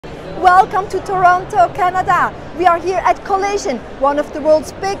Welcome to Toronto, Canada. We are here at Collision, one of the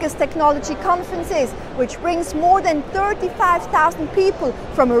world's biggest technology conferences, which brings more than 35,000 people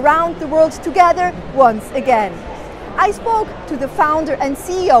from around the world together once again. I spoke to the founder and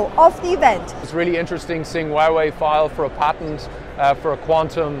CEO of the event. It's really interesting seeing Huawei file for a patent for a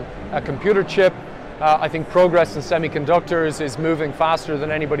quantum computer chip. I think progress in semiconductors is moving faster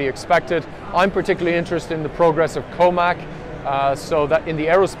than anybody expected. I'm particularly interested in the progress of COMAC, so that in the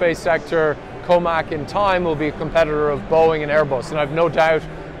aerospace sector, COMAC in time will be a competitor of Boeing and Airbus, and I've no doubt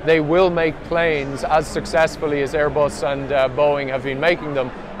they will make planes as successfully as Airbus and Boeing have been making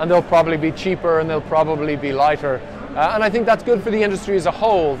them, and they'll probably be cheaper and they'll probably be lighter. And I think that's good for the industry as a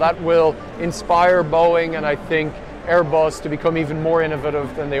whole. That will inspire Boeing and I think Airbus to become even more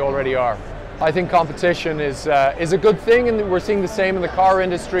innovative than they already are. I think competition is a good thing, and we're seeing the same in the car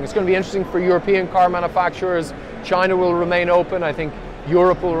industry. It's going to be interesting for European car manufacturers. China will remain open. I think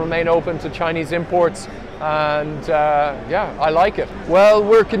Europe will remain open to Chinese imports, and yeah, I like it. Well,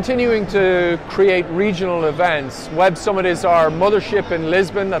 we're continuing to create regional events. Web Summit is our mothership in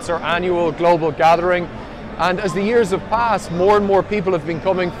Lisbon. That's our annual global gathering. And as the years have passed, more and more people have been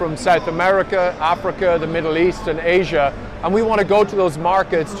coming from South America, Africa, the Middle East and Asia, and we want to go to those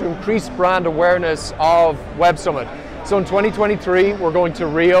markets to increase brand awareness of Web Summit. So in 2023, we're going to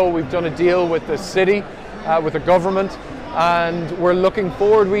Rio. We've done a deal with the city, with the government, and we're looking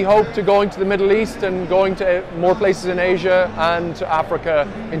forward, we hope, to going to the Middle East and going to more places in Asia and to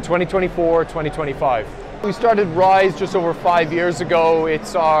Africa in 2024, 2025. We started Rise just over 5 years ago.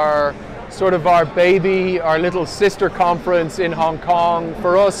 It's our sort of our baby, our little sister conference in Hong Kong.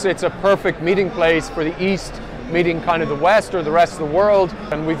 For us, it's a perfect meeting place for the East, meeting kind of the West or the rest of the world.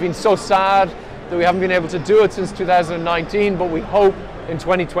 And we've been so sad that we haven't been able to do it since 2019, but we hope in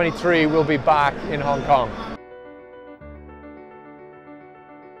 2023 we'll be back in Hong Kong.